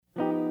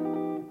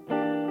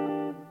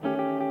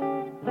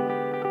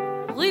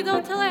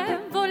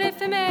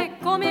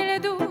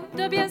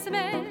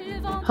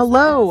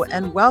Hello,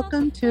 and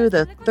welcome to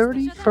the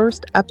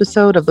 31st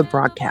episode of The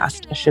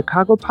Broadcast, a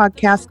Chicago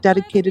podcast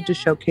dedicated to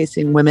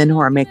showcasing women who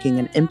are making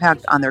an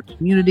impact on their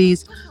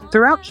communities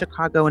throughout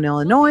Chicago and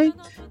Illinois.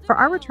 For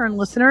our return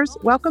listeners,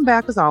 welcome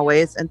back as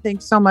always, and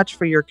thanks so much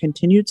for your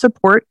continued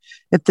support.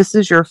 If this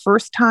is your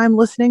first time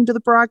listening to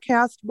The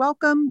Broadcast,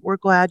 welcome. We're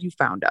glad you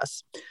found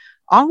us.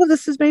 All of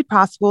this is made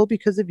possible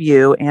because of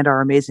you and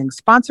our amazing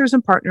sponsors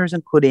and partners,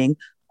 including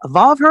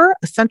Evolve Her,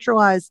 a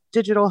centralized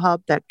digital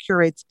hub that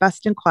curates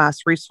best-in-class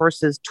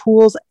resources,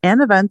 tools,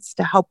 and events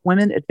to help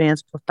women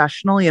advance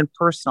professionally and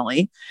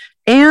personally,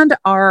 and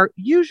our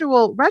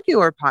usual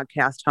regular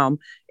podcast home,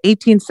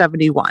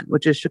 1871,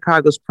 which is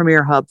Chicago's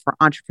premier hub for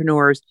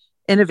entrepreneurs,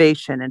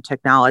 innovation, and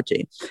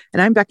technology.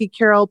 And I'm Becky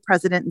Carroll,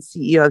 President and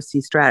CEO of C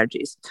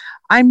Strategies.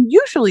 I'm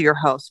usually your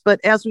host, but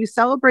as we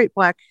celebrate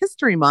Black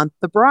History Month,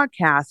 The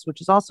Broadcast,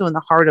 which is also in the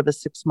heart of a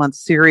 6-month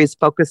series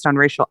focused on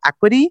racial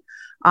equity,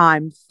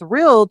 I'm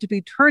thrilled to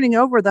be turning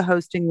over the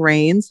hosting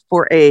reins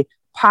for a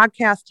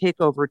podcast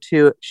takeover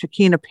to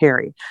Chakena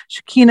Perry.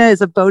 Chakena is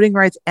a voting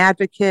rights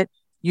advocate,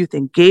 youth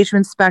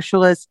engagement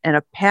specialist, and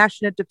a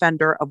passionate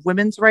defender of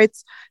women's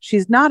rights.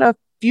 She's not a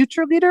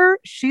future leader.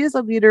 She is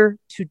a leader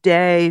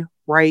today,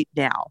 right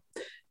now.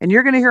 And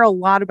you're going to hear a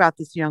lot about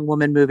this young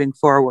woman moving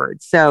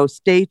forward. So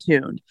stay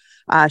tuned.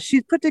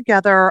 She's put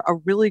together a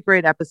really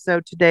great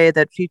episode today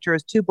that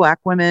features 2 Black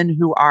women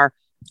who are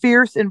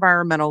fierce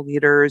environmental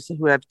leaders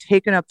who have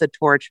taken up the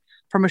torch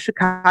from a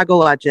Chicago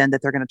legend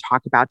that they're going to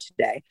talk about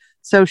today.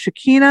 So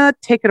Chakena,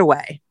 take it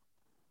away.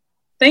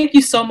 Thank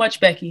you so much,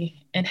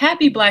 Becky, and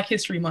happy Black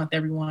History Month,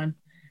 everyone.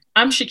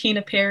 I'm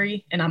Chakena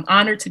Perry, and I'm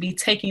honored to be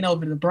taking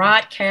over the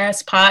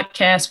Broadcast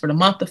podcast for the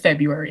month of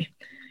February.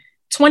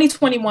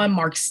 2021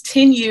 marks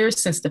 10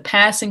 years since the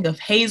passing of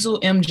Hazel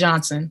M.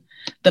 Johnson,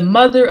 the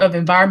mother of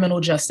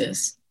environmental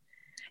justice.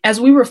 As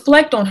we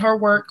reflect on her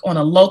work on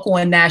a local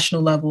and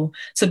national level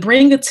to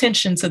bring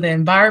attention to the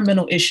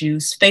environmental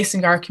issues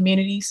facing our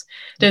communities,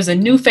 there's a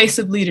new face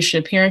of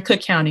leadership here in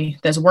Cook County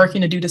that's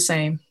working to do the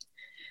same.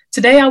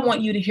 Today, I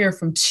want you to hear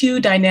from 2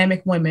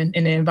 dynamic women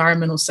in the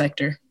environmental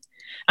sector.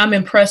 I'm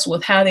impressed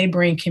with how they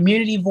bring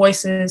community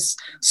voices,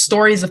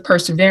 stories of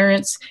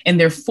perseverance, and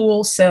their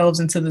full selves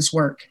into this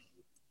work.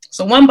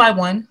 So one by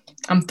one,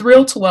 I'm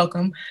thrilled to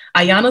welcome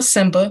Iyana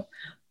Simba,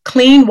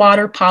 Clean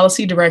Water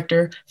Policy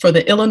Director for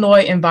the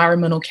Illinois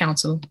Environmental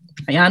Council.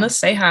 Iyana,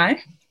 say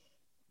hi.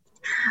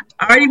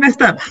 I already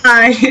messed up.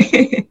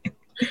 Hi.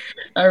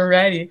 All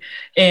righty.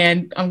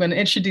 And I'm going to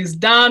introduce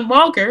Don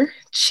Walker,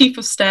 Chief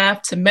of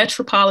Staff to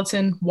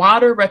Metropolitan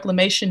Water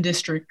Reclamation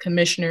District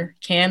Commissioner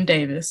Cam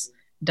Davis.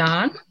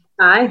 Don.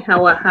 Hi,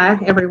 hi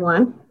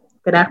everyone.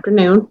 Good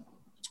afternoon.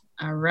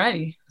 All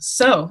righty.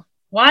 So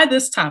why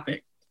this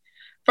topic?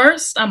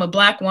 First, I'm a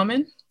Black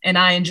woman and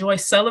I enjoy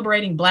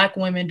celebrating Black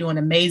women doing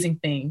amazing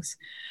things.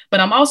 But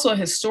I'm also a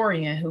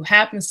historian who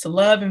happens to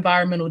love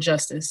environmental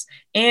justice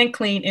and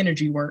clean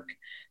energy work.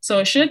 So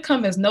it should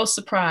come as no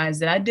surprise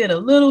that I did a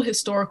little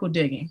historical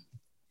digging.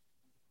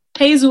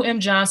 Hazel M.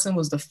 Johnson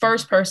was the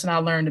first person I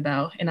learned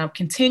about, and I'm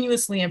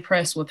continuously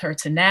impressed with her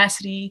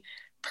tenacity,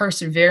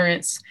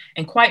 perseverance,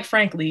 and quite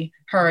frankly,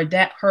 her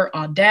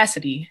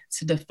audacity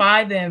to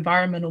defy the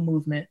environmental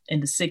movement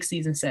in the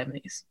 60s and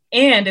 70s.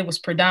 And it was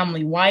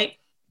predominantly white,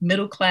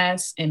 middle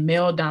class, and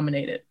male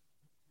dominated.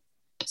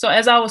 So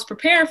as I was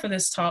preparing for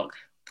this talk,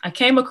 I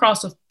came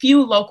across a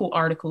few local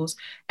articles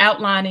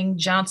outlining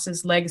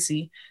Johnson's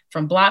legacy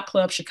from Block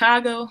Club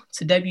Chicago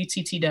to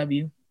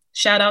WTTW.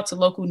 Shout out to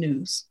local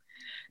news.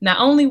 Not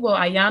only will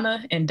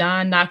Iyana and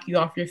Don knock you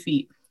off your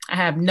feet, I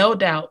have no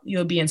doubt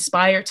you'll be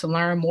inspired to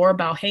learn more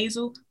about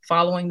Hazel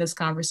following this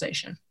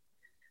conversation.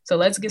 So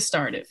let's get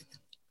started.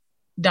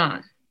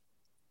 Don,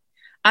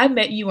 I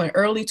met you in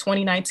early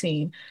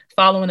 2019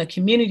 following a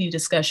community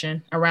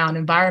discussion around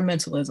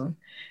environmentalism,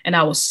 and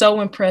I was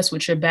so impressed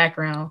with your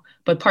background,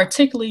 but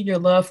particularly your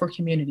love for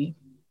community.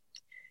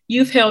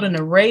 You've held an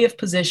array of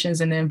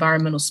positions in the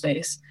environmental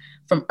space,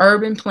 from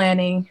urban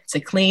planning to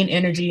clean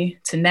energy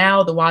to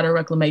now the Water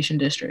Reclamation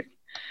District.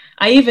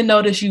 I even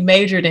noticed you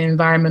majored in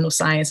environmental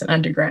science in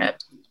undergrad.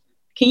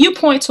 Can you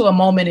point to a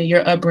moment in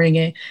your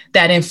upbringing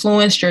that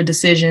influenced your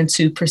decision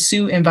to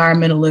pursue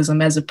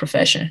environmentalism as a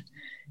profession?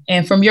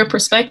 And from your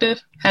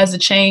perspective, has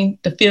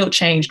the field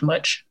changed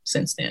much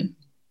since then?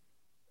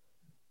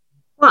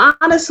 Well,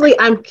 honestly,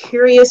 I'm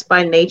curious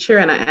by nature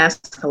and I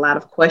ask a lot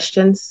of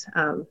questions.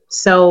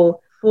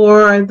 So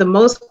for the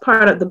most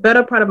part, the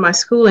better part of my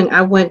schooling,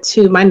 I went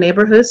to my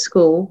neighborhood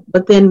school,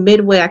 but then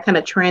midway, I kind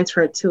of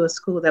transferred to a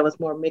school that was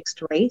more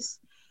mixed race.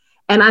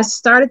 And I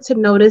started to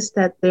notice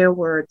that there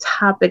were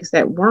topics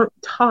that weren't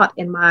taught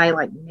in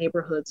my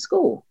neighborhood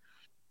school.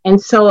 And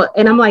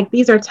I'm like,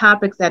 these are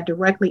topics that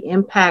directly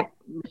impact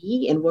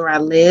me and where I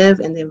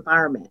live and the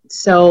environment.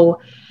 So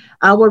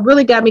what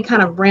really got me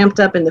kind of ramped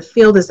up in the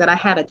field is that I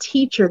had a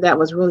teacher that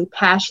was really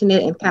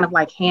passionate and kind of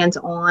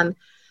hands-on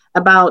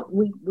about,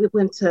 we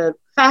went to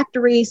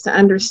factories to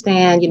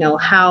understand,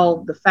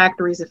 how the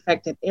factories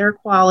affected air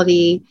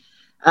quality,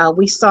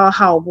 We saw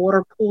how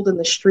water pooled in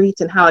the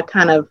streets and how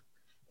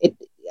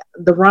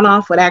the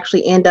runoff would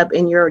actually end up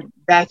in your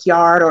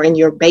backyard or in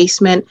your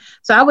basement.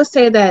 So I would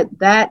say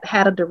that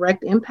had a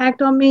direct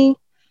impact on me.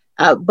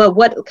 But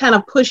what kind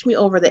of pushed me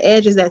over the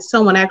edge is that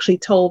someone actually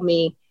told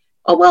me,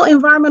 oh, well,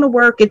 environmental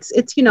work, it's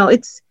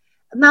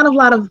not a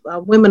lot of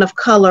women of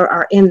color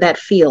are in that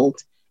field.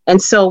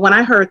 And so when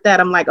I heard that,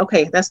 I'm like,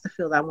 okay, that's the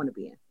field I want to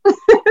be in.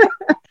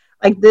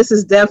 Like, this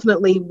is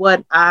definitely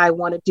what I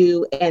want to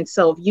do. And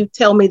so if you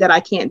tell me that I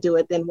can't do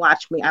it, then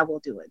watch me, I will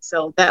do it.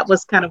 So that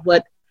was kind of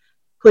what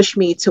pushed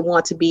me to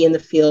want to be in the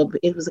field.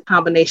 It was a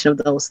combination of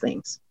those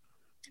things.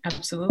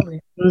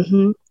 Absolutely.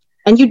 Mm-hmm.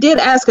 And you did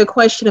ask a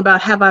question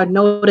about, have I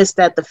noticed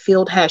that the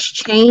field has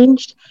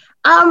changed?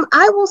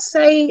 I will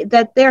say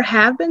that there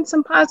have been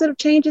some positive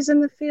changes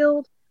in the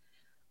field.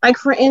 Like,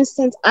 for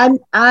instance,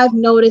 I've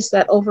noticed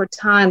that over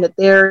time that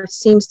there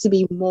seems to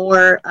be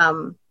more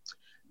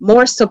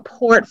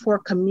support for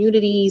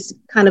communities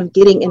kind of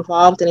getting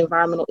involved in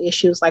environmental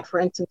issues. Like,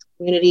 for instance,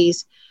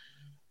 communities,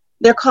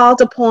 they're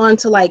called upon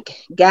to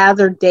like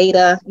gather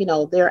data,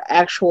 they're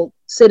actual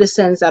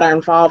citizens that are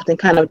involved in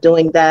kind of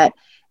doing that.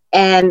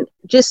 And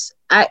just,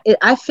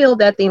 I feel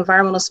that the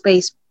environmental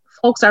space,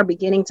 folks are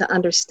beginning to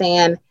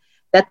understand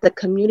that the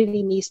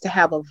community needs to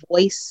have a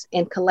voice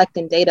in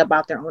collecting data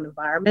about their own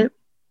environment.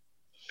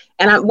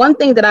 And one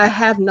thing that I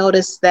have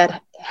noticed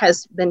that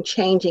has been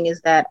changing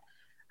is that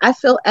I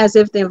feel as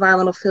if the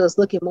environmental field is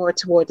looking more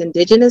towards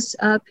Indigenous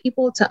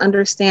people to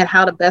understand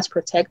how to best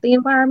protect the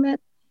environment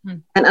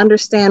and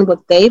understand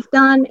what they've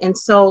done. And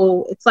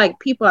so it's like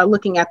people are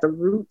looking at the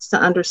roots to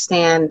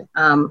understand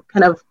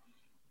kind of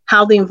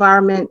how the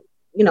environment,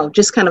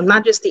 just kind of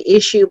not just the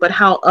issue, but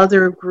how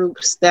other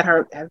groups that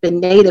have been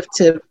native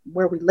to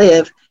where we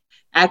live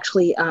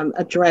actually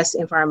address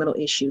environmental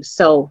issues.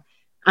 So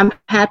I'm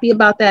happy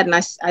about that. And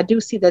I do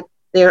see that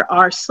there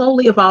are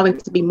slowly evolving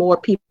to be more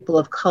people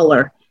of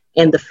color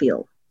in the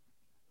field.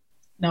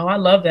 No, I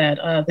love that.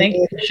 Thank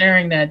you for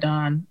sharing that,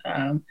 Dawn.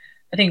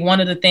 I think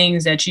one of the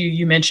things that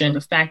you mentioned,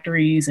 the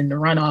factories and the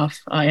runoff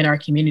in our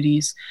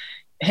communities,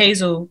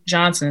 Hazel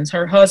Johnson's,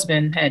 her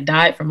husband had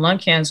died from lung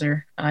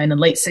cancer in the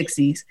late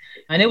 60s.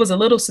 And it was a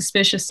little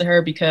suspicious to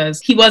her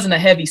because he wasn't a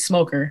heavy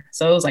smoker.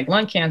 So it was like,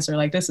 lung cancer,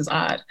 like, this is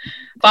odd.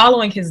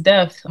 Following his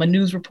death, a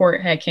news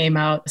report had came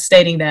out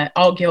stating that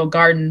Altgeld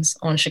Gardens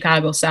on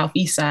Chicago's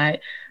southeast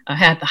side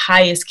had the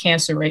highest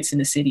cancer rates in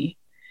the city.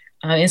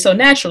 And so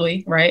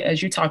naturally, right,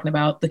 as you're talking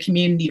about the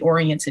community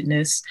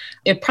orientedness,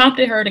 it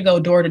prompted her to go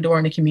door to door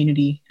in the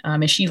community.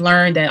 And she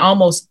learned that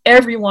almost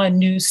everyone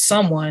knew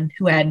someone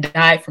who had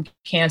died from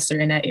cancer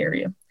in that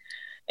area.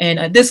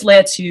 And this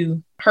led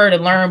to her to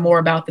learn more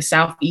about the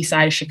southeast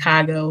side of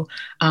Chicago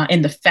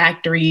and the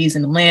factories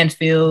and the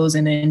landfills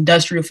and the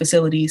industrial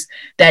facilities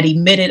that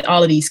emitted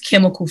all of these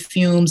chemical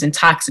fumes and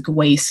toxic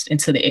waste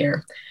into the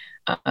air.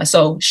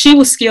 So she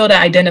was skilled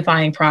at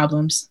identifying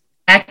problems,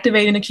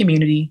 activating the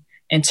community,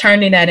 and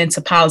turning that into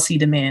policy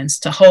demands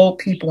to hold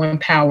people in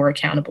power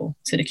accountable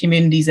to the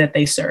communities that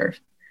they serve.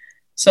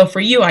 So for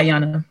you,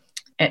 Iyana,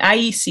 at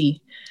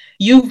IEC,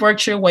 you've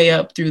worked your way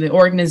up through the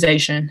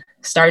organization,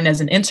 starting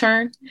as an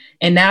intern,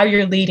 and now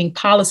you're leading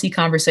policy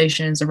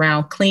conversations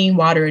around clean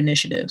water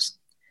initiatives.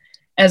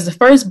 As the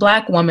first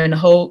Black woman to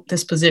hold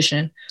this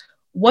position,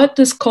 what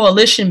does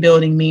coalition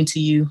building mean to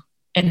you?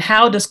 And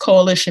how does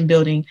coalition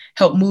building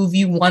help move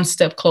you one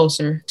step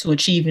closer to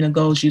achieving the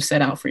goals you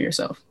set out for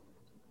yourself?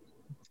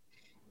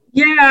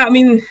 Yeah,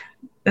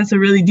 that's a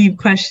really deep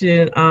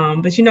question.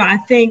 But, I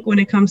think when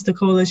it comes to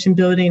coalition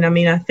building,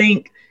 I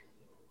think,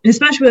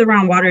 especially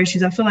around water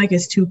issues, I feel like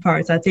it's two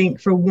parts. I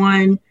think for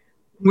one,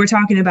 we're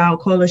talking about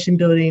coalition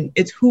building,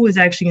 it's who is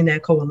actually in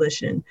that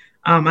coalition.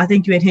 I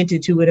think you had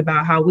hinted to it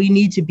about how we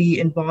need to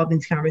be involved in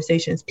these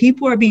conversations.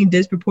 People are being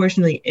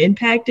disproportionately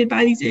impacted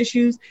by these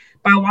issues,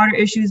 by water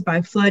issues,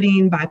 by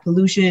flooding, by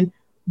pollution.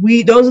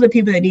 Those are the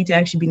people that need to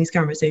actually be in these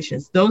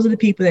conversations. Those are the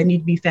people that need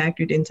to be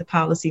factored into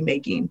policy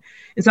making.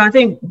 And so I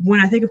think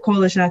when I think of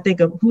coalition, I think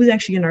of who's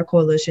actually in our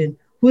coalition,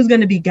 who's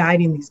going to be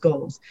guiding these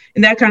goals.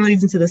 And that kind of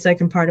leads into the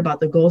second part about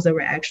the goals that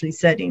we're actually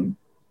setting.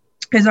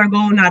 Is our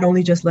goal not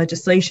only just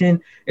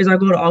legislation, is our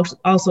goal to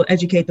also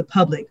educate the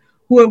public?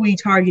 Who are we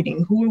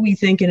targeting? Who are we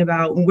thinking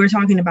about when we're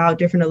talking about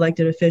different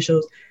elected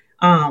officials?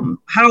 How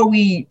are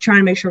we trying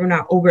to make sure we're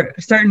not over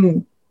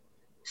certain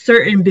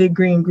big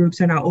green groups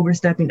are not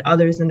overstepping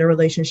others in their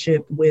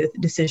relationship with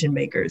decision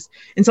makers?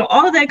 And so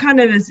all of that kind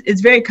of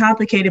is very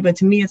complicated, but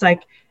to me, it's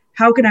like,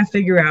 how can I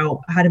figure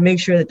out how to make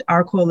sure that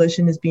our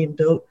coalition is being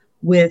built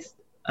with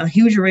a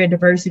huge array of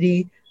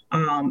diversity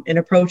and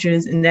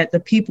approaches, and that the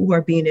people who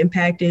are being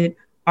impacted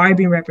are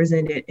being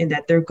represented, and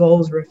that their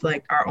goals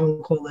reflect our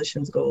own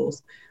coalition's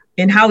goals,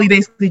 and how we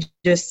basically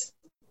just,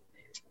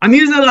 I'm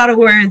using a lot of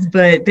words,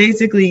 but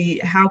basically,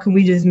 how can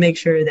we just make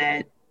sure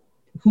that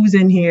who's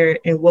in here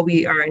and what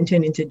we are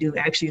intending to do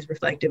actually is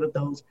reflective of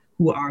those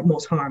who are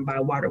most harmed by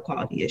water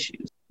quality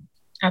issues.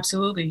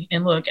 Absolutely.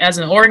 And look, as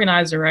an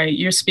organizer, right,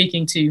 you're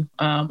speaking to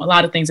a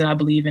lot of things that I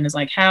believe in is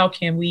like, how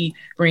can we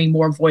bring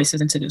more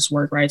voices into this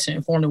work, right, to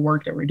inform the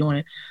work that we're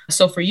doing?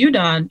 So for you,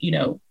 Dawn,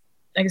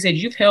 like I said,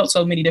 you've held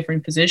so many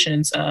different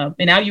positions, and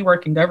now you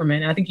work in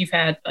government. I think you've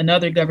had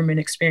another government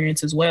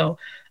experience as well.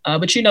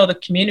 But you know, the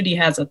community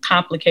has a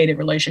complicated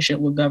relationship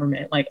with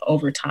government, like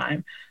over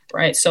time,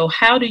 right? So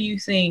how do you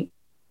think,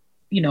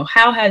 you know,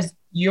 how has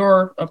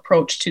your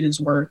approach to this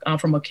work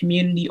from a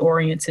community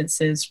oriented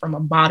sense, from a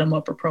bottom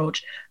up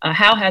approach,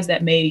 how has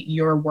that made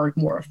your work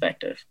more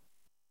effective?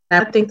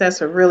 I think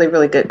that's a really,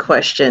 really good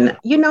question.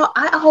 You know,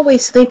 I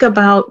always think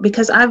about,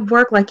 because I've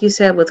worked, like you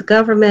said, with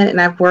government, and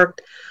I've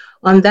worked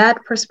on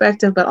that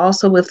perspective, but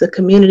also with the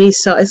community.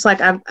 So it's like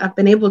I've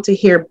been able to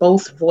hear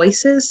both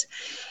voices.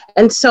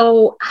 And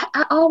so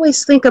I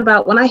always think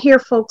about when I hear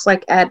folks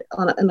like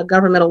on a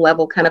governmental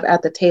level, kind of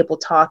at the table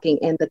talking,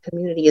 and the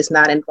community is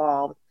not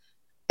involved,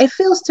 it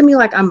feels to me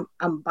like I'm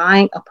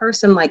buying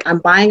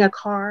a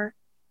car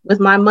with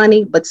my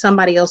money, but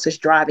somebody else is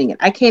driving it.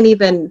 I can't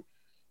even,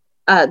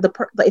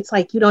 it's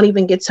like you don't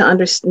even get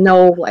to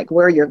know like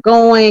where you're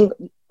going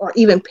or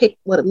even pick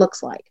what it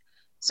looks like.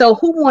 So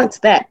who wants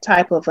that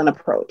type of an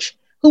approach?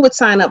 Who would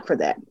sign up for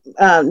that?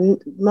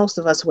 Most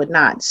of us would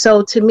not.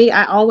 So to me,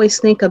 I always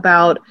think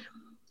about,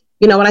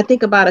 you know, when I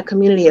think about a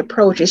community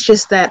approach, it's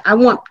just that I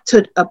want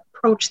to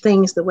approach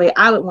things the way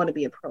I would want to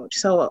be approached.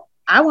 So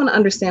I want to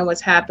understand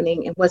what's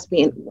happening and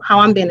how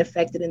I'm being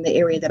affected in the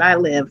area that I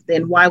live.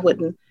 Then why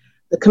wouldn't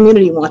the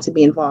community want to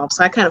be involved?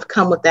 So I kind of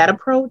come with that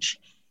approach.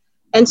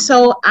 And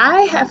so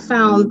I have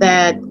found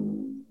that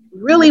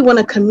really when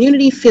a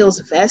community feels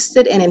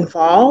vested and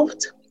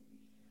involved,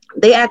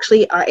 they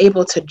actually are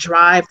able to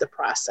drive the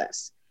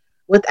process.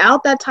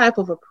 Without that type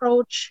of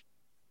approach,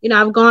 you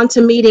know, I've gone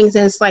to meetings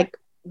and it's like,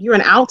 you're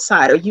an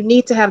outsider. You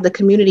need to have the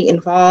community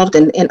involved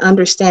and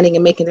understanding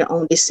and making their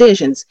own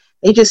decisions.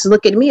 They just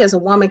look at me as a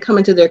woman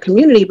coming to their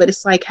community, but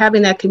it's like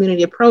having that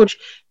community approach.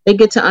 They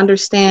get to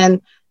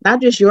understand not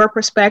just your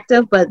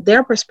perspective, but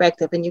their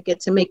perspective, and you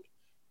get to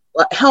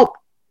help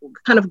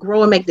kind of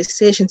grow and make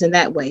decisions in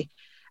that way.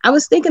 I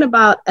was trying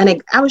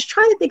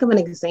to think of an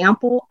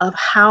example of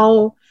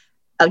how,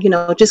 you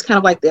know, just kind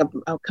of like the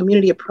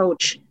community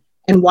approach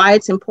and why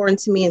it's important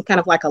to me, and kind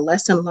of like a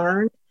lesson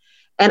learned.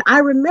 And I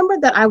remember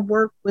that I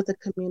worked with a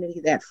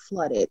community that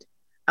flooded.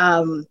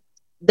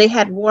 They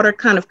had water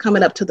kind of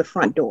coming up to the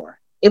front door.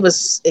 It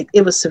was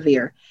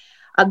severe.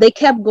 They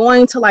kept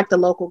going to like the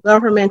local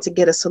government to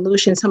get a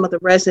solution, some of the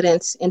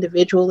residents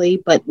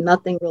individually, but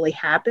nothing really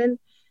happened.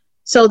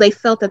 So they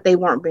felt that they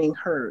weren't being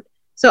heard.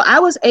 So I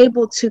was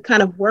able to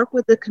kind of work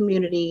with the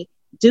community,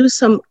 do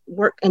some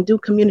work and do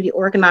community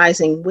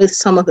organizing with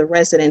some of the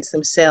residents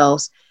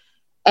themselves,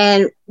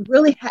 and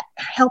really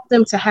help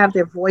them to have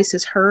their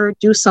voices heard,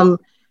 do some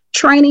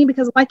training,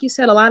 because like you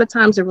said, a lot of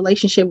times the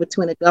relationship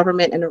between a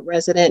government and a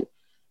resident,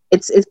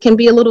 it can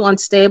be a little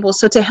unstable.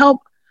 So to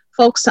help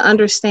folks to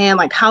understand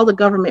like how the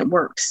government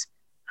works,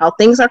 how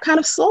things are kind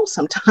of slow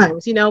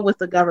sometimes, you know, with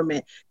the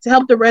government, to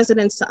help the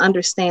residents to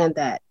understand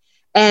that,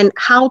 and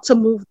how to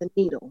move the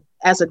needle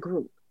as a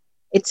group.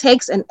 It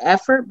takes an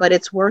effort, but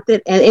it's worth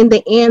it. And in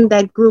the end,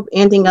 that group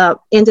ended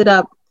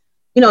up,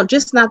 you know,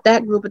 just not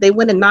that group, but they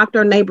went and knocked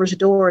our neighbors'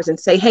 doors and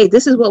say, hey,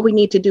 this is what we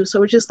need to do.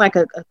 So it's just like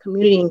a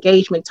community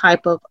engagement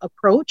type of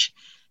approach.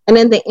 And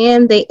in the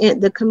end,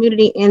 the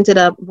community ended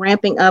up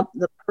ramping up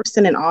the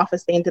person in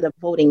office. They ended up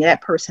voting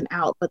that person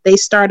out, but they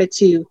started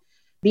to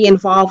be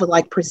involved with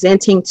like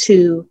presenting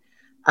to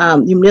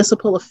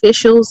municipal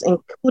officials,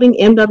 including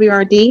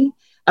MWRD,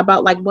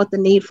 about like what the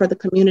need for the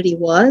community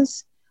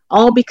was,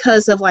 all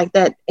because of like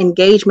that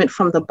engagement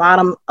from the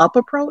bottom up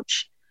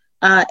approach.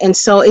 And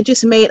so it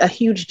just made a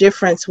huge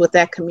difference with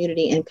that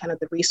community and kind of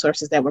the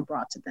resources that were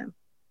brought to them.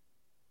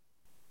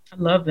 I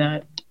love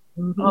that.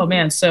 Mm-hmm. Oh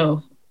man.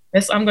 So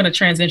I'm going to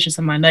transition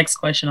to my next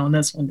question on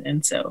this one.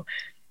 And so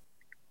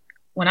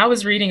when I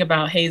was reading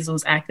about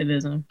Hazel's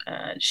activism,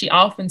 she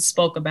often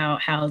spoke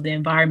about how the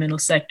environmental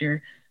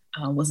sector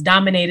was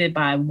dominated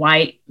by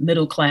white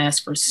middle class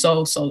for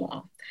so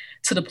long,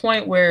 to the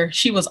point where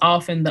she was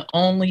often the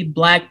only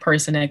Black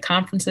person at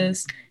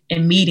conferences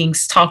and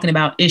meetings talking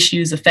about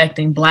issues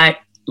affecting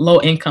Black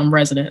low-income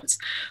residents.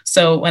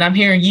 So when I'm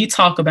hearing you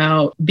talk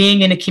about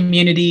being in a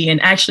community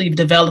and actually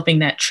developing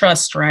that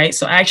trust, right?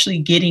 So actually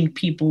getting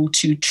people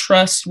to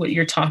trust what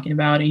you're talking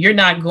about, and you're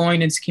not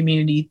going into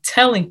community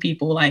telling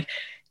people like,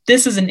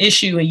 this is an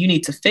issue and you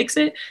need to fix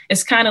it.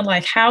 It's kind of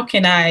like, how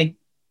can I,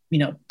 you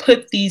know,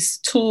 put these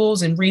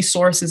tools and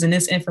resources and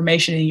this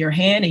information in your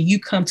hand, and you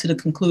come to the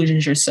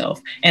conclusions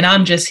yourself. And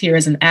I'm just here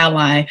as an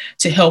ally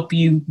to help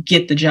you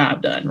get the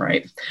job done,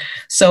 right?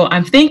 So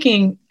I'm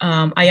thinking,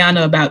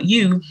 Iyana, about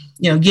you,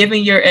 you know,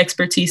 given your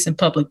expertise in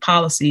public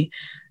policy,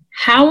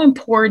 how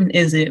important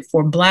is it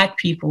for Black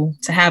people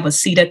to have a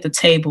seat at the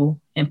table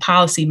in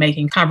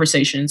policy-making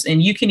conversations?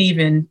 And you can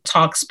even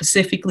talk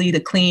specifically to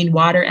clean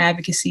water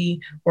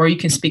advocacy, or you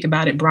can speak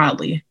about it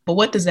broadly. But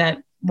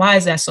why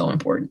is that so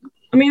important?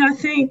 I mean, I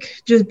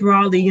think just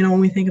broadly, you know,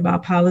 when we think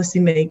about policy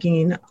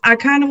making, I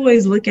kind of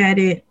always look at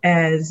it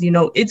as, you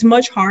know, it's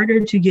much harder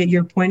to get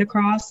your point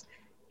across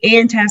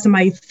and to have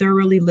somebody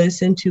thoroughly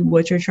listen to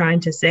what you're trying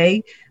to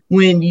say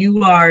when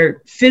you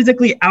are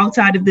physically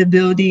outside of the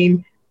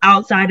building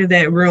outside of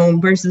that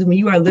room versus when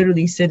you are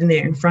literally sitting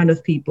there in front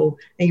of people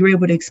and you're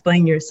able to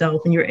explain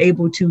yourself and you're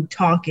able to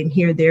talk and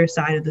hear their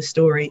side of the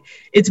story.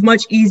 It's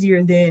much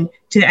easier than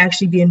to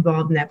actually be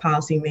involved in that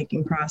policy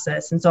making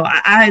process. And so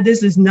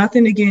this is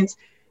nothing against,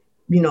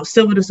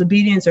 civil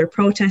disobedience or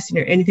protesting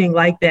or anything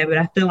like that. But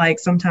I feel like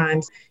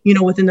sometimes,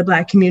 within the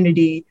Black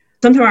community,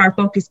 sometimes our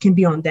focus can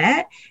be on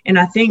that. And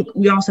I think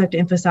we also have to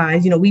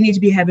emphasize, we need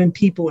to be having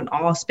people in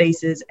all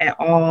spaces at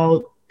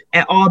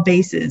all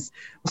bases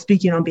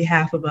speaking on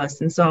behalf of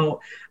us. And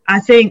so I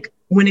think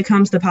when it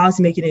comes to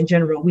policymaking in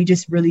general, we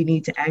just really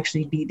need to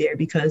actually be there,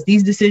 because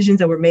these decisions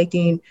that we're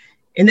making,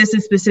 and this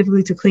is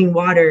specifically to clean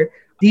water,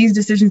 these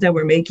decisions that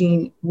we're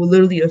making will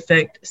literally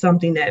affect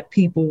something that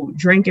people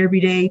drink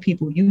every day,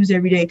 people use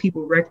every day,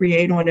 people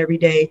recreate on every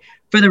day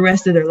for the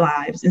rest of their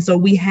lives. And so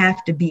we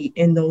have to be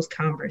in those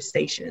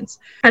conversations.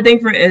 I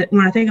think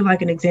when I think of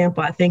like an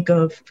example, I think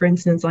of, for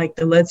instance, like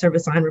the lead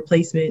service line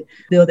replacement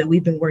bill that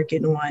we've been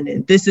working on.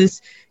 And this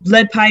is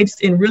lead pipes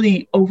and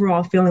really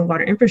overall failing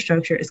water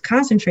infrastructure is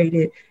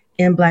concentrated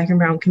in Black and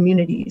Brown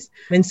communities.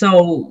 And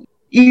so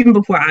even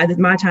before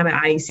my time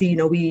at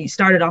IEC, we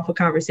started off with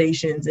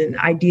conversations and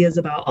ideas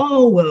about,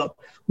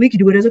 we could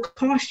do it as a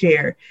cost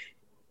share.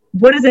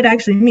 What does that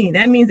actually mean?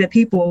 That means that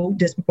people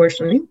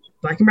disproportionately,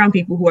 Black and Brown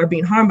people who are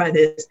being harmed by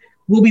this,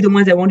 will be the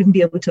ones that won't even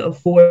be able to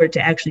afford to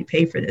actually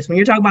pay for this. When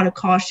you're talking about a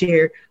cost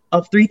share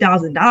of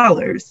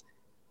 $3,000,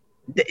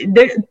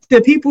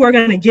 the people who are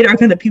going to get are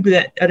the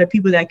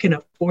people that can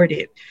afford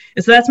it.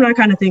 And so that's when I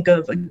kind of think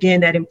of,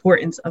 again, that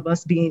importance of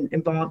us being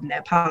involved in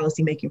that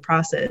policy making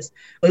process.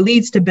 It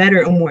leads to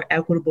better and more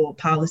equitable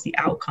policy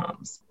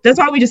outcomes. That's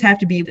why we just have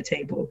to be at the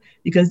table,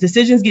 because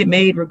decisions get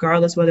made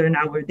regardless whether or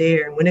not we're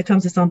there. And when it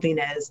comes to something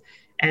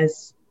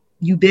as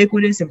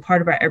ubiquitous and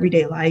part of our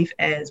everyday life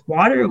as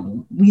water,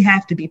 we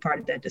have to be part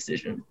of that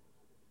decision.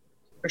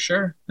 For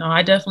sure. No,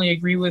 I definitely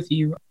agree with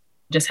you.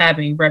 Just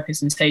having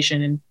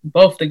representation in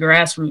both the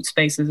grassroots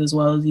spaces as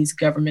well as these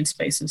government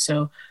spaces.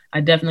 So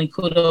I definitely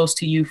kudos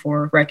to you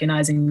for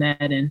recognizing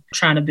that and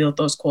trying to build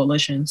those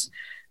coalitions.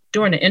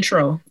 During the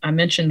intro, I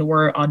mentioned the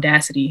word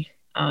audacity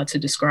to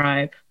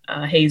describe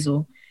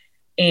Hazel.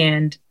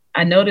 And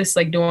I noticed,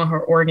 like, during her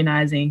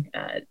organizing,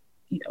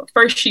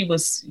 first she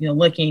was,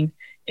 looking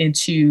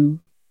into,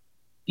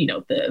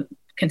 the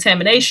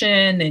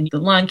contamination and the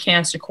lung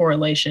cancer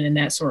correlation and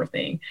that sort of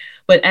thing.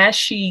 But as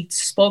she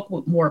spoke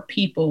with more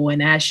people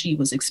and as she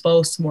was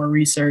exposed to more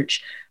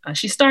research,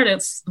 she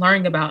started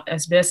learning about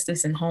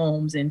asbestos in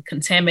homes and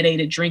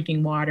contaminated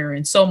drinking water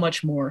and so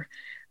much more.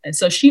 And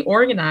so she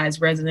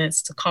organized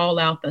residents to call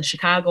out the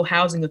Chicago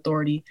Housing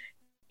Authority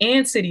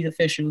and city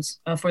officials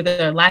for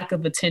their lack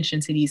of attention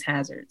to these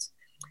hazards.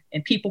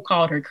 And people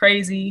called her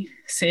crazy,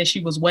 said she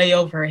was way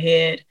over her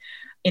head,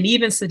 and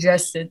even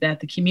suggested that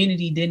the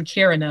community didn't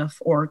care enough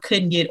or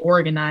couldn't get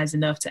organized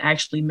enough to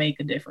actually make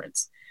a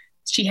difference.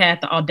 She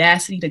had the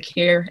audacity to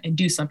care and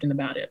do something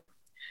about it.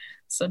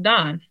 So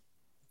Don,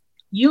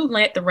 you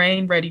led the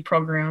Rain Ready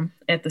program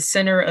at the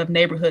Center of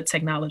Neighborhood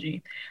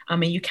Technology. I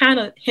mean, you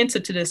kind of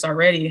hinted to this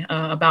already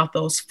about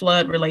those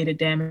flood-related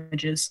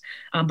damages,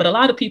 but a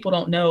lot of people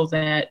don't know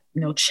that,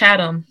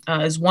 Chatham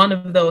is one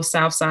of those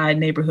South Side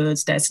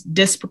neighborhoods that's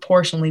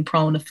disproportionately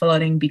prone to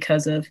flooding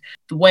because of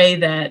the way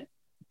that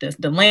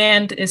the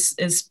land is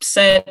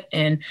set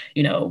and,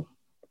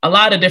 a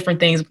lot of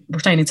different things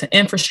pertaining to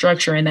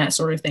infrastructure and that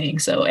sort of thing.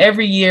 So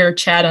every year,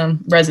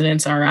 Chatham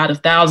residents are out of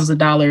thousands of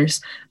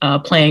dollars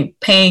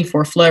paying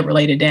for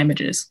flood-related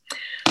damages.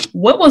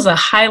 What was a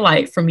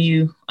highlight from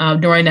you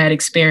during that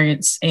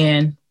experience?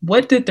 And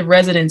what did the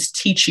residents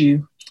teach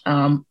you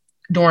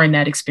during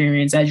that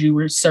experience as you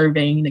were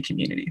surveying the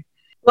community?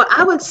 Well,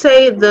 I would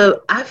say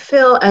I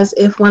feel as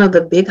if one of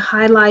the big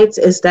highlights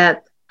is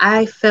that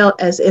I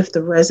felt as if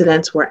the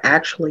residents were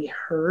actually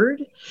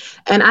heard.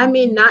 And I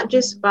mean, not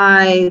just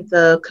by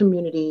the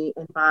community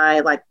and by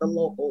like the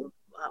local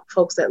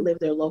folks that live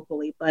there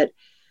locally, but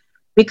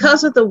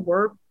because of the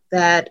work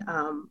that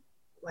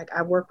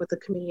I work with the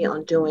community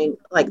on doing,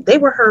 like they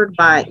were heard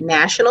by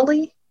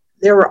nationally.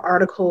 There were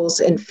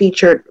articles and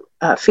featured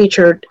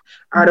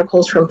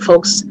articles from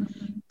folks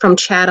from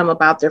Chatham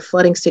about their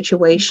flooding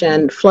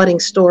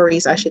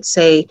stories, I should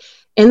say,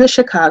 in the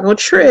Chicago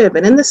Trib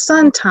and in the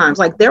Sun Times.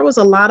 Like there was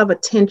a lot of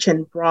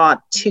attention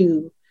brought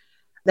to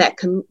that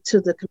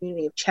to the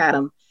community of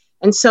Chatham.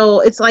 And so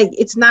it's like,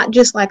 it's not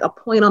just like a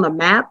point on a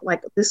map,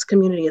 like this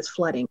community is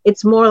flooding.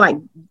 It's more like,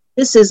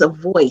 this is a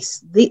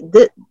voice.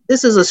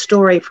 This is a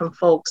story from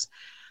folks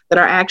that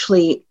are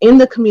actually in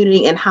the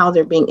community and how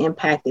they're being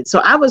impacted. So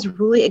I was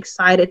really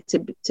excited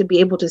to be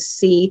able to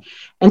see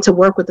and to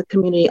work with the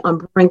community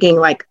on bringing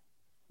like,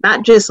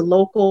 not just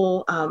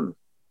local,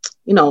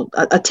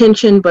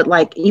 attention, but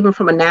like even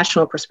from a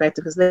national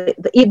perspective, because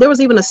there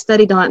was even a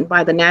study done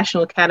by the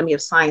National Academy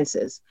of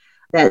Sciences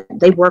that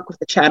they work with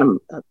the Chatham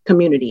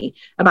community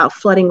about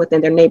flooding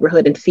within their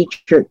neighborhood and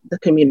featured the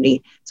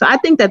community. So I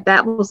think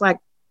that was like,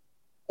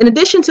 in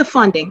addition to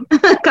funding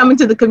coming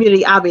to the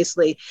community,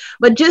 obviously,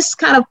 but just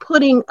kind of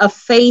putting a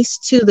face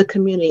to the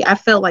community. I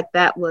felt like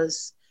that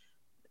was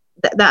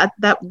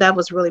that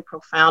was really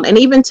profound. And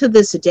even to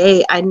this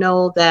day, I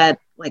know that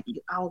like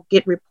I'll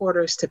get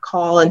reporters to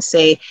call and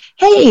say,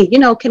 hey,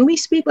 can we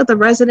speak with a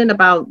resident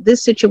about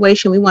this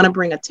situation? We want to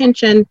bring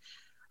attention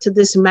to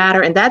this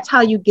matter. And that's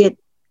how you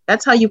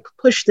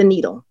push the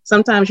needle.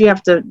 Sometimes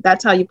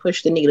that's how you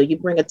push the needle. You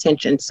bring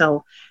attention.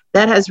 So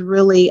that has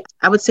really,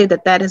 I would say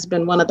that has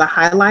been one of the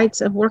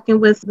highlights of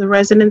working with the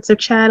residents of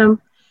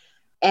Chatham.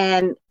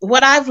 And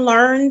what I've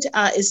learned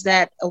is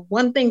that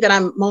one thing that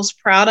I'm most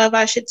proud of,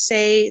 I should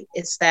say,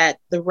 is that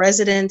the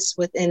residents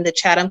within the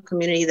Chatham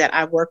community that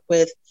I work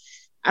with,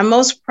 I'm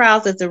most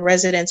proud that the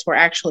residents were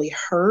actually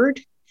heard,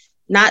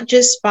 not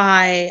just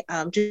by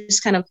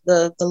just kind of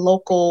the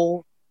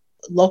local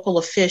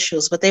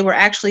officials, but they were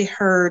actually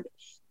heard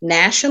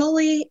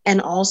nationally.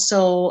 And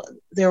also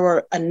there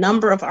were a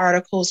number of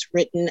articles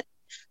written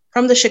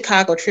from the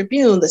Chicago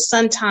Tribune, the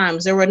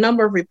Sun-Times. There were a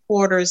number of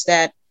reporters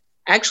that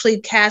actually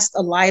cast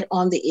a light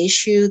on the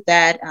issue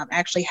that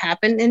actually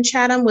happened in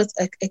Chatham with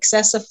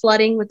excessive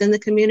flooding within the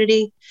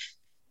community.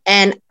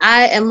 And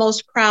I am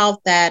most proud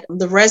that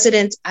the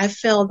residents, I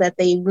feel that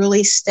they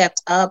really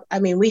stepped up. I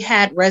mean, we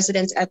had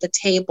residents at the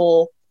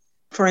table,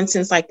 for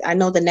instance, like I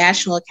know the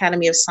National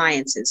Academy of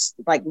Sciences,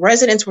 like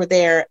residents were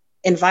there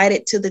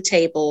invited to the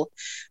table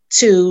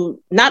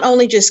to not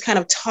only just kind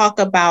of talk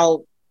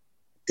about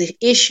the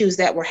issues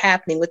that were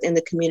happening within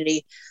the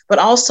community, but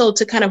also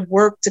to kind of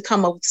work to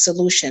come up with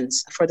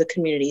solutions for the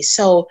community.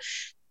 So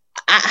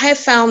I have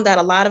found that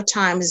a lot of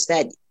times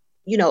that,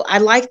 I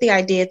like the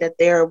idea that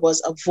there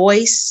was a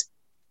voice,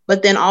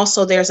 but then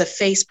also there's a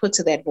face put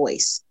to that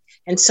voice.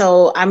 And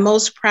so I'm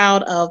most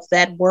proud of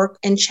that work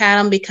in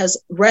Chatham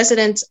because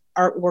residents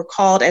were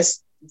called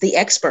as the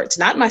experts,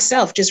 not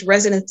myself, just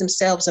residents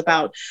themselves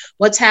about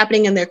what's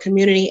happening in their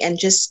community and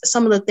just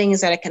some of the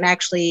things that it can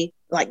actually,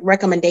 like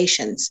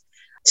recommendations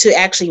to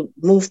actually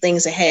move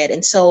things ahead.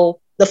 And so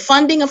the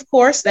funding, of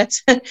course,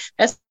 that's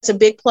a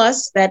big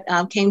plus that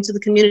came to the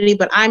community,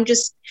 but I'm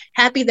just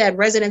happy that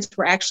residents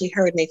were actually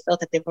heard and they felt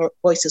that their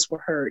voices were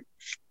heard.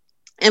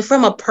 And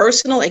from a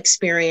personal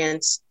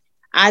experience,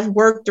 I've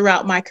worked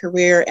throughout my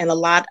career in a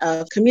lot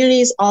of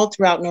communities all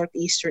throughout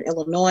Northeastern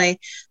Illinois.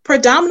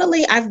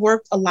 Predominantly, I've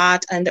worked a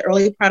lot in the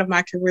early part of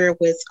my career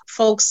with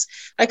folks,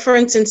 like for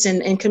instance,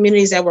 in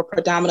communities that were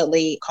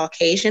predominantly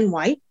Caucasian,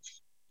 white.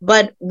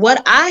 But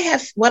what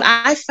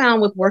I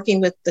found with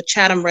working with the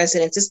Chatham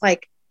residents is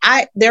like,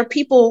 there are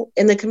people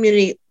in the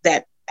community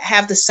that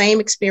have the same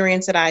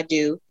experience that I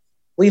do.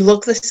 We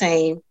look the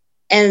same,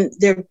 and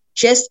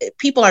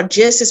people are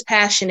just as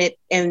passionate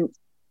in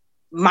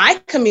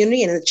my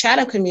community and in the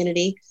Chatham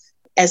community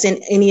as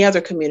in any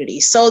other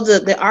community. So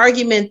the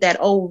argument that,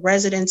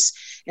 residents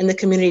in the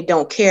community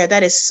don't care,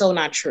 that is so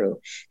not true.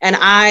 And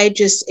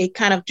it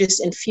kind of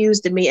just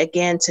infused in me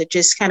again to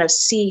just kind of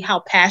see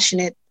how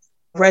passionate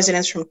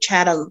residents from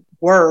Chatham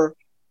were,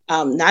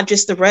 not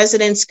just the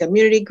residents,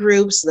 community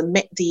groups,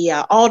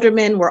 the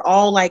aldermen were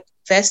all like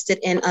vested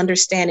in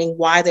understanding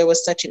why there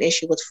was such an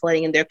issue with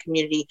flooding in their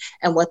community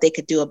and what they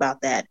could do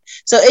about that.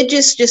 So it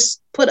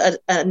just put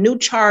a new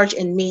charge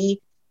in me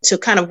to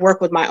kind of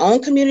work with my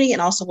own community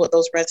and also with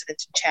those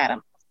residents in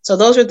Chatham. So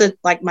those are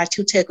my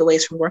two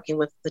takeaways from working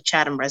with the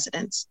Chatham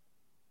residents.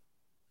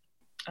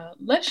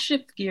 Let's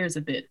shift gears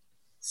a bit.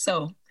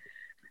 So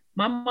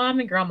my mom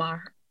and grandma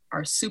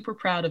are super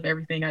proud of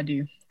everything I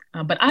do,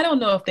 but I don't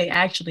know if they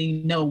actually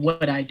know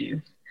what I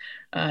do.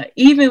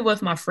 Even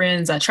with my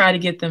friends, I try to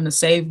get them to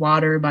save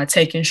water by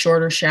taking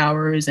shorter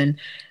showers and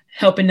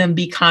helping them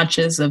be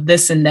conscious of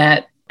this and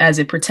that as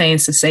it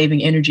pertains to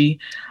saving energy.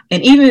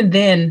 And even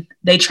then,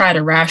 they try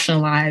to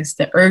rationalize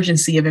the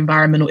urgency of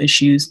environmental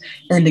issues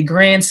in the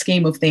grand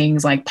scheme of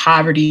things like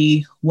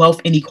poverty, wealth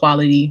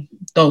inequality,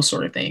 those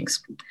sort of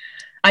things.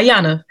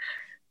 Iyana,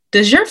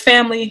 does your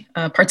family,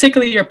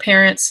 particularly your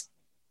parents,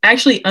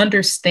 actually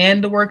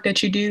understand the work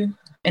that you do?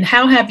 And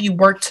how have you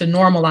worked to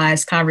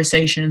normalize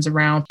conversations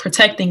around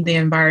protecting the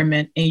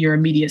environment in your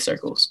immediate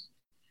circles?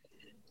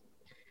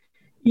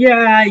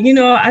 Yeah,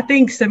 I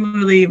think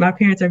similarly, my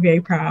parents are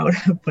very proud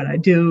of what I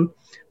do,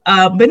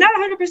 but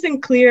not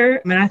 100% clear.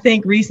 I mean, I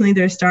think recently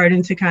they're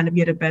starting to kind of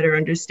get a better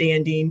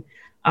understanding,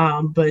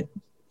 but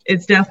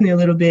it's definitely a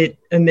little bit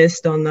a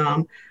mist on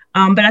them.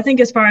 But I think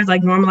as far as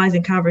like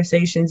normalizing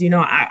conversations,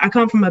 I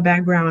come from a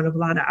background of a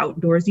lot of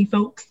outdoorsy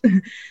folks.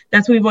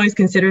 That's what we've always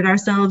considered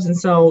ourselves. And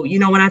so,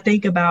 when I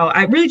think about,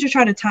 I really just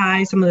try to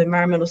tie some of the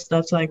environmental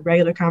stuff to like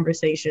regular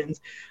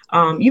conversations.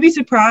 You'd be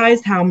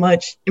surprised how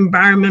much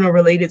environmental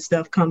related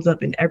stuff comes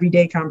up in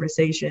everyday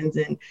conversations.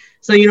 And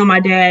so,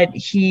 my dad,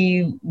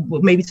 he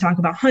will maybe talk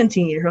about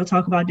hunting or he'll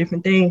talk about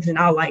different things. And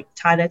I'll like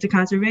tie that to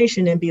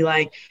conservation and be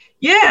like,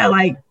 yeah,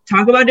 like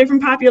talk about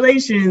different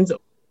populations.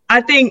 I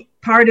think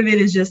part of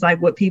it is just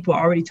like what people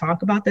already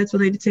talk about that's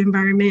related to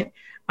environment.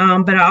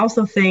 But I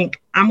also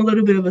think I'm a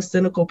little bit of a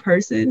cynical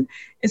person.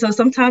 And so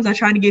sometimes I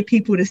try to get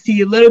people to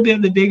see a little bit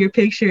of the bigger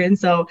picture. And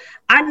so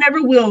I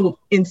never will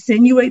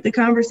insinuate the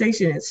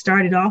conversation and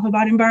start it off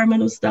about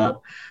environmental stuff.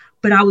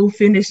 but I will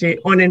finish it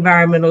on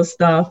environmental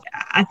stuff.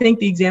 I think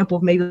the example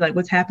of maybe like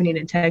what's happening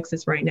in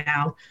Texas right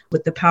now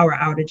with the power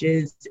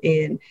outages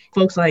and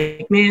folks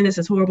like, man, this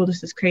is horrible.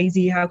 This is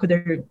crazy. How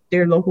could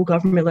their local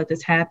government let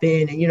this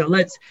happen? And,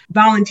 let's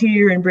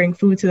volunteer and bring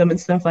food to them and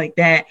stuff like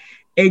that.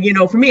 And,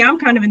 for me, I'm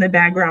kind of in the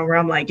background where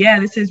I'm like, yeah,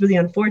 this is really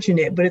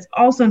unfortunate, but it's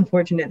also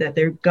unfortunate that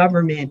their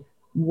government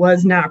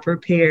was not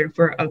prepared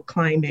for a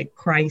climate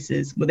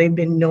crisis. Well, they've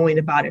been knowing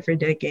about it for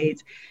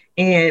decades.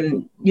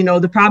 And,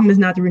 the problem is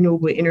not the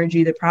renewable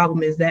energy. The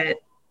problem is that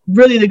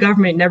really the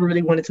government never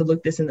really wanted to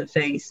look this in the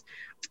face.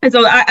 And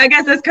so I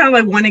guess that's kind of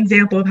like one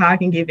example of how I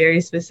can get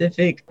very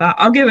specific.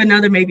 I'll give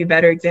another maybe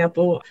better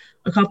example.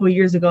 A couple of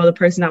years ago, the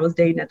person I was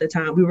dating at the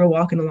time, we were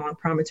walking along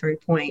Promontory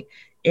Point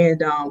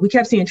and we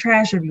kept seeing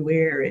trash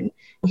everywhere. And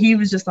he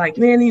was just like,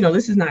 man,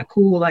 this is not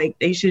cool. Like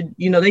they should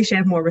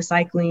have more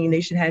recycling.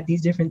 They should have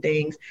these different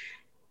things.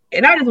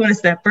 And I just went a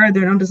step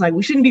further and I'm just like,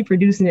 we shouldn't be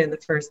producing it in the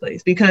first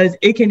place because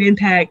it can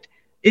impact,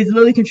 it's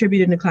really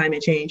contributing to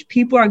climate change.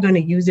 People are going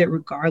to use it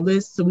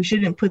regardless. So we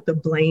shouldn't put the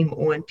blame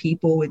on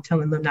people and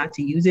telling them not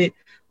to use it.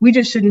 We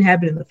just shouldn't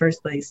have it in the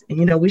first place.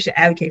 And, we should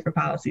advocate for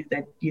policies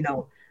that,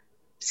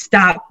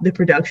 stop the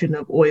production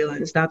of oil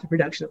and stop the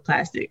production of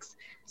plastics.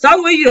 So I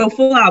was,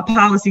 full out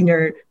policy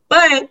nerd,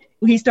 but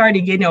he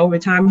started getting it over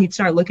time. He'd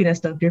start looking at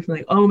stuff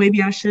differently. Oh,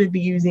 maybe I should be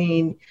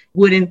using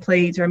wooden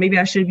plates, or maybe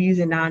I should be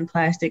using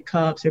non-plastic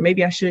cups, or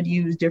maybe I should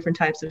use different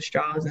types of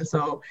straws. And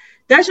so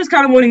that's just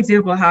kind of one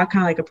example of how I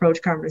kind of like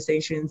approach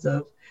conversations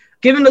of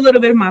giving a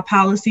little bit of my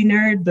policy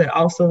nerd, but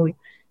also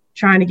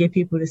trying to get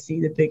people to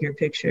see the bigger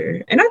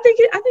picture. And I think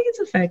it's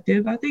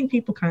effective. I think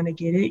people kind of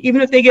get it,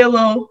 even if they get a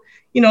little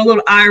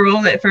eye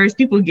roll at first.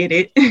 People get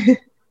it.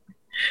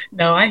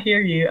 No, I hear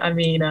you. I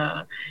mean,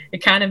 it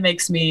kind of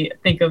makes me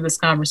think of this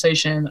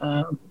conversation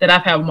that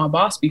I've had with my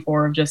boss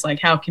before of just like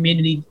how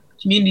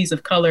communities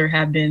of color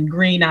have been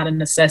green out of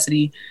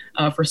necessity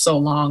for so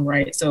long,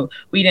 right? So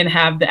we didn't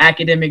have the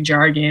academic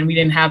jargon, we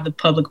didn't have the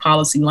public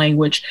policy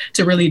language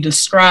to really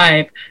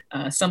describe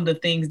some of the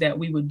things that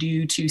we would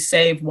do to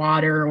save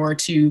water or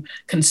to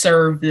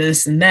conserve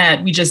this and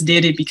that. We just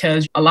did it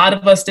because a lot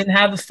of us didn't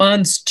have the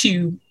funds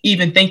to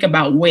even think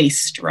about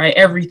waste, right?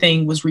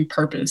 Everything was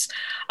repurposed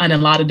in a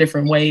lot of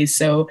different ways.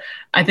 So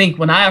I think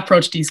when I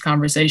approach these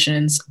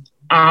conversations,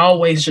 I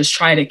always just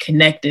try to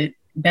connect it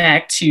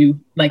back to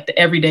like the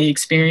everyday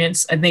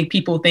experience. I think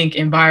people think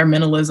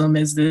environmentalism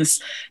is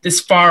this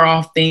far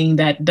off thing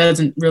that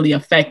doesn't really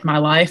affect my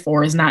life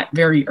or is not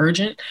very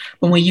urgent.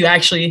 But when you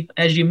actually,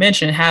 as you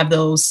mentioned, have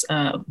those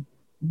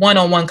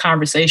one-on-one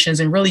conversations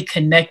and really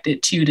connect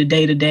it to the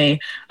day-to-day,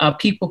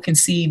 people can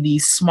see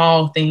these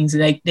small things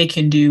that they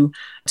can do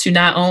to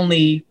not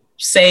only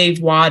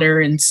save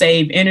water and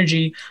save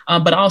energy,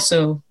 but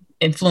also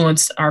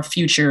influence our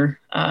future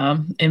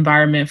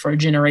environment for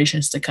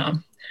generations to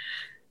come.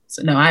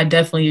 So no, I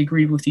definitely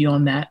agree with you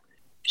on that.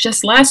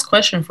 Just last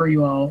question for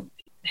you all.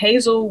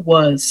 Hazel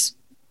was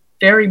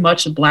very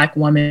much a Black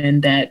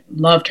woman that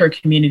loved her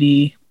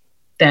community,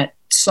 that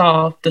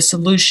saw the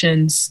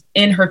solutions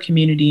in her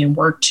community and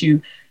worked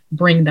to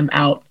bring them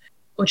out.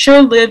 With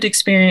your lived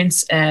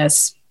experience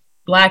as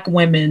Black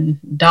women,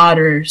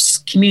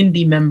 daughters,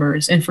 community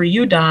members, and for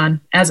you,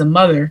 Dawn, as a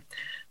mother,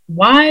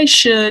 why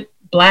should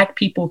Black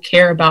people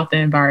care about the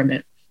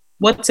environment?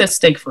 What's at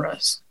stake for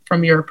us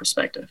from your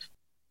perspective?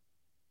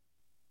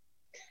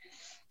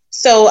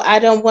 So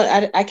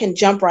I can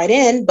jump right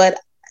in, but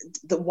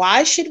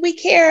why should we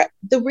care?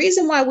 The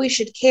reason why we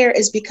should care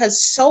is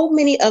because so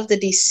many of the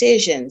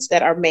decisions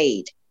that are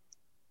made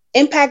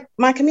impact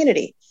my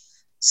community.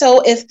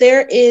 So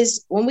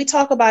when we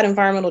talk about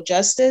environmental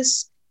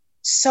justice,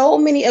 so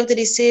many of the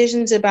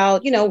decisions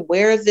about,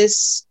 where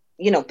this,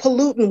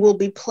 pollutant will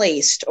be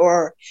placed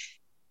or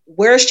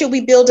where should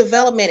we build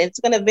development,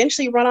 it's going to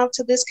eventually run off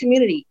to this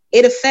community.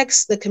 It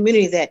affects the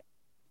community that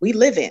we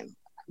live in,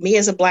 me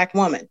as a Black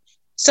woman.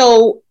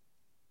 So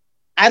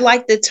I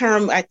like the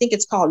term, I think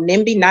it's called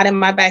NIMBY, not in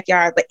my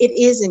backyard, but it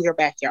is in your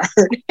backyard.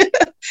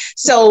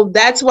 So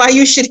that's why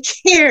you should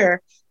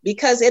care,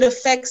 because it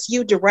affects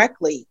you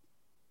directly.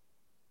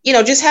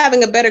 Just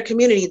having a better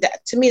community,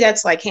 that to me,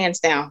 that's like hands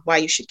down why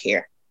you should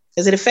care,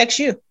 because it affects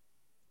you.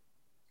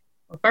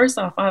 Well, first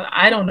off,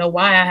 I don't know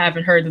why I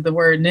haven't heard of the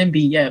word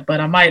NIMBY yet, but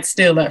I might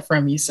steal that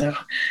from you. So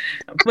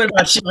what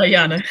about you,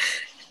 Iyana?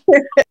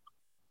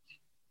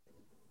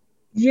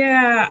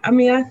 Yeah, I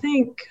mean, I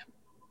think...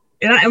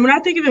 And when I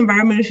think of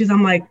environmental issues,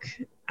 I'm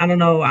like, I don't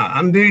know,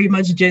 I'm very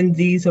much Gen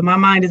Z. So my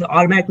mind is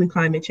automatically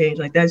climate change.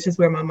 Like that's just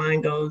where my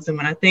mind goes. And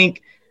when I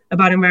think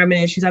about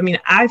environmental issues, I mean,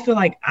 I feel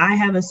like I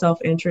have a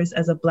self-interest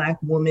as a Black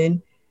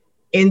woman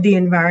in the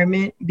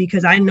environment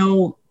because I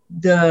know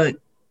the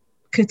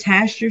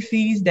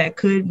catastrophes that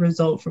could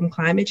result from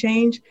climate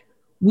change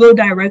will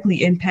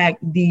directly impact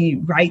the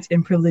rights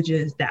and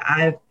privileges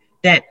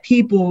that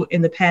people in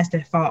the past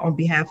have fought on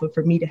behalf of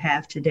for me to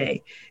have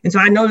today. And so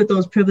I know that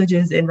those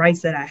privileges and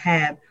rights that I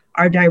have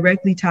are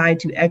directly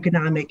tied to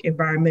economic,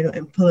 environmental,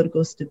 and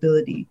political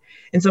stability.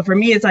 And so for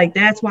me, it's like,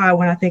 that's why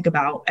when I think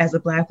about as a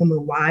Black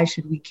woman, why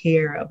should we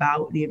care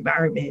about the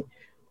environment?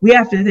 we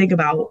have to think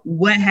about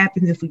what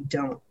happens if we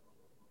don't.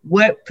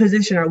 What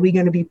position are we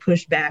going to be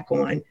pushed back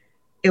on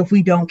if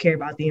we don't care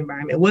about the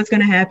environment? What's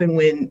going to happen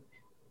when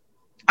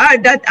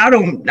I'm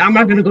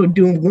not going to go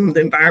doom gloom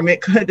the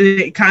environment because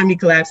the economy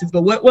collapses,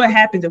 but what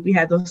happens if we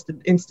have those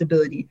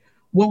instability?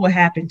 What will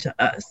happen to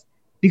us?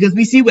 Because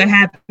we see what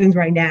happens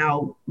right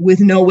now with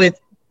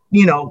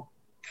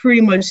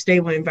pretty much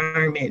stable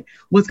environment.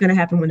 What's going to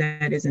happen when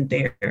that isn't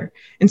there?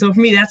 And so for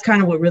me, that's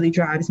kind of what really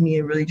drives me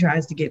and really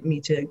tries to get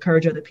me to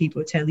encourage other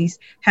people to at least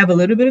have a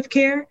little bit of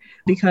care,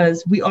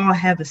 because we all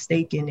have a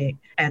stake in it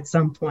at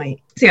some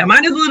point. So yeah,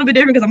 mine is a little bit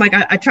different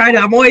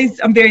because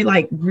I'm very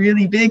like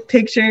really big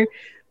picture,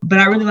 but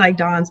I really like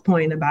Dawn's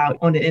point about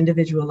on an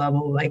individual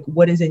level, like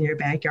what is in your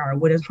backyard,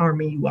 what is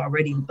harming you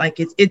already? Like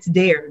it's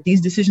there.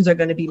 These decisions are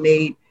going to be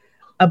made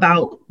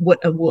about what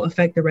will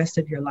affect the rest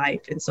of your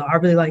life. And so I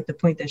really like the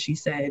point that she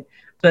said,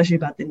 especially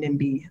about the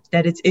NIMBY,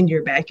 that it's in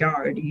your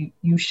backyard.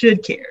 You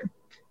should care.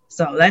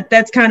 So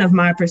that's kind of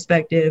my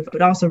perspective,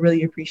 but also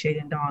really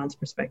appreciating Dawn's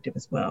perspective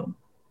as well.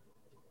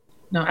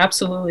 No,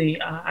 absolutely.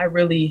 I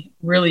really,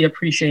 really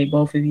appreciate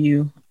both of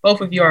you.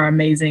 Both of you are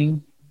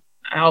amazing.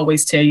 I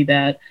always tell you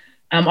that.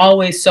 I'm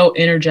always so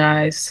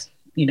energized,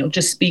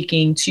 just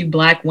speaking to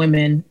Black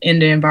women in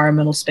the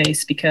environmental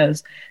space,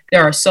 because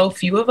there are so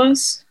few of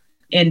us.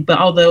 But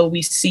although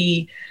we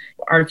see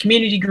our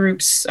community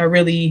groups are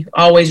really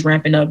always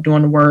ramping up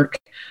doing the work,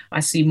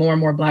 I see more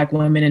and more Black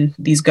women in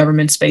these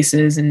government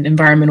spaces and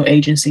environmental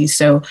agencies.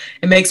 So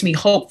it makes me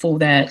hopeful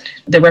that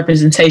the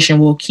representation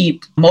will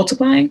keep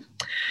multiplying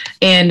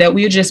and that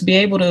we'll just be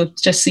able to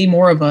just see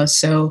more of us.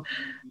 So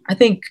I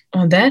think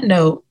on that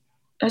note,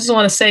 I just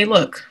want to say,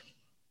 look,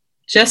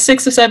 just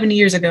 6 or 7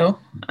 years ago,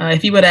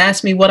 if you would have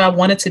asked me what I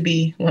wanted to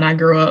be when I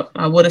grew up,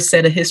 I would have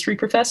said a history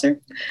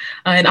professor.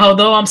 And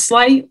although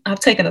I've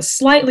taken a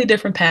slightly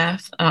different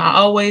path. I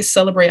always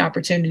celebrate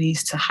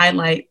opportunities to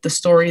highlight the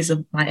stories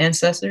of my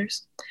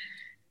ancestors.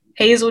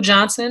 Hazel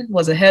Johnson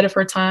was ahead of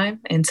her time.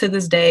 And to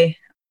this day,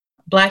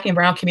 Black and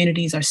Brown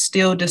communities are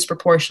still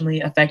disproportionately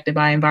affected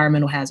by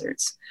environmental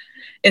hazards.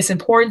 It's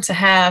important to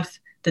have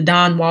the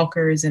Don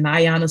Walkers and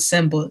Iyana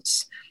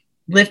Simbas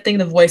lifting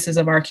the voices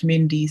of our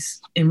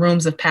communities in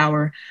rooms of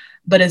power.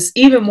 But it's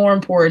even more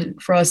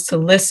important for us to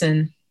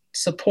listen,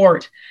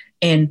 support,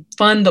 and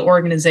fund the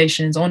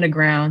organizations on the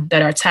ground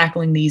that are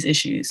tackling these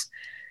issues.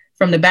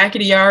 From the back of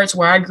the yards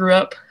where I grew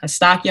up, a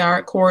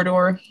stockyard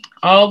corridor,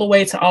 all the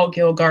way to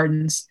Altgill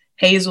Gardens,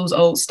 Hazel's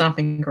old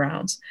stomping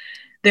grounds.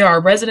 There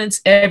are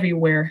residents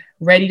everywhere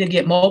ready to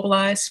get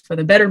mobilized for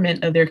the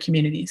betterment of their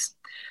communities.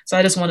 So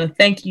I just want to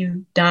thank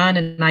you, Don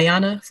and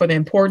Iyana, for the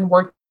important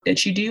work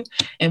that you do.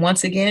 And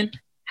once again,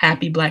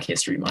 happy Black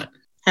History Month.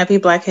 Happy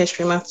Black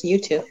History Month to you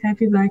too.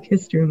 Happy Black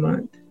History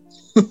Month.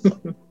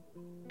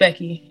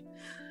 Becky.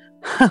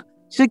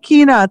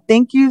 Chakena,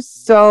 thank you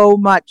so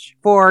much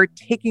for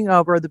taking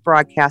over the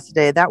broadcast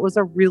today. That was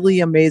a really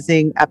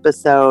amazing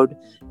episode.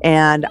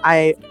 And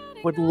I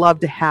would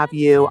love to have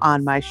you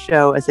on my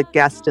show as a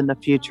guest in the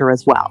future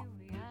as well.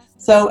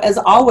 So as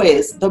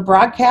always, the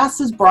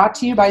broadcast is brought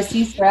to you by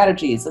C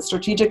Strategies, a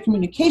strategic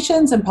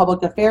communications and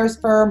public affairs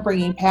firm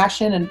bringing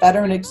passion and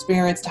veteran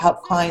experience to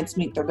help clients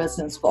meet their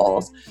business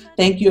goals.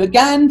 Thank you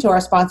again to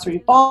our sponsor,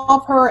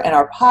 Evolve Her, and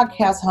our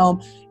podcast home,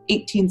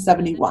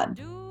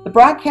 1871. The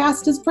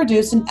broadcast is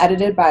produced and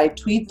edited by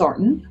Tweed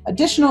Thornton.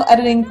 Additional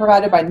editing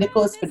provided by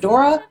Nicholas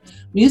Fedora.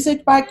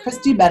 Music by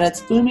Christy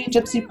Bennett's Fumi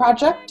Gypsy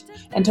Project.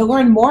 And to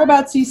learn more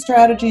about C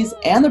Strategies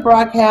and the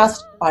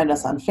broadcast, find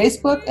us on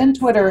Facebook and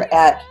Twitter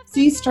at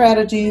C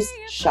Strategies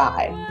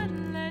Shy.